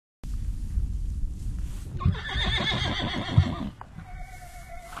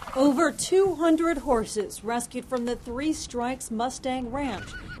Over 200 horses rescued from the Three Strikes Mustang Ranch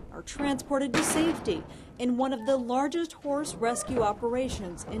are transported to safety in one of the largest horse rescue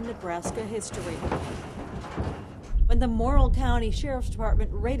operations in Nebraska history. When the Morrill County Sheriff's Department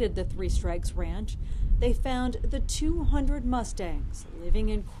raided the Three Strikes Ranch, they found the 200 Mustangs living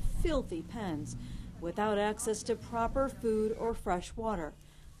in filthy pens without access to proper food or fresh water.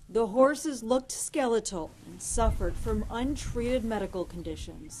 The horses looked skeletal and suffered from untreated medical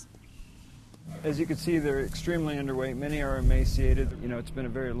conditions. As you can see, they're extremely underweight. Many are emaciated. You know, it's been a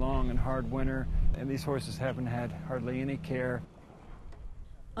very long and hard winter, and these horses haven't had hardly any care.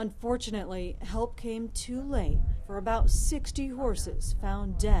 Unfortunately, help came too late for about 60 horses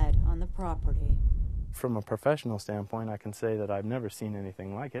found dead on the property. From a professional standpoint, I can say that I've never seen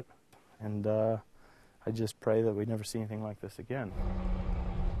anything like it, and I just pray that we never see anything like this again.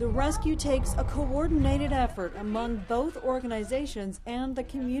 The rescue takes a coordinated effort among both organizations and the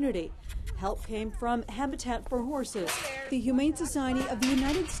community. Help came from Habitat for Horses, the Humane Society of the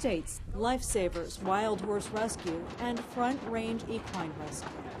United States, Lifesavers Wild Horse Rescue, and Front Range Equine Rescue.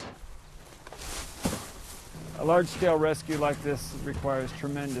 A large-scale rescue like this requires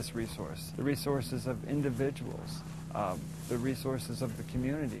tremendous resource. The resources of individuals, the resources of the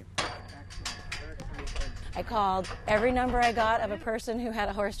community. I called every number I got of a person who had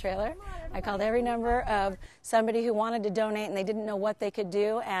a horse trailer. I called every number of somebody who wanted to donate and they didn't know what they could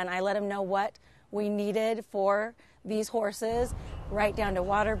do, and I let them know what we needed for these horses, right down to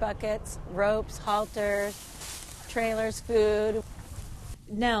water buckets, ropes, halters, trailers, food.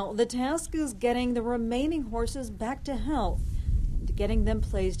 Now, the task is getting the remaining horses back to health and getting them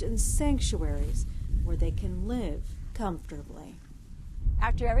placed in sanctuaries where they can live comfortably.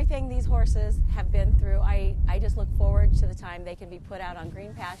 After everything these horses have been through, I just look forward to the time they can be put out on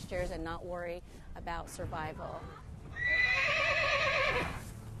green pastures and not worry about survival.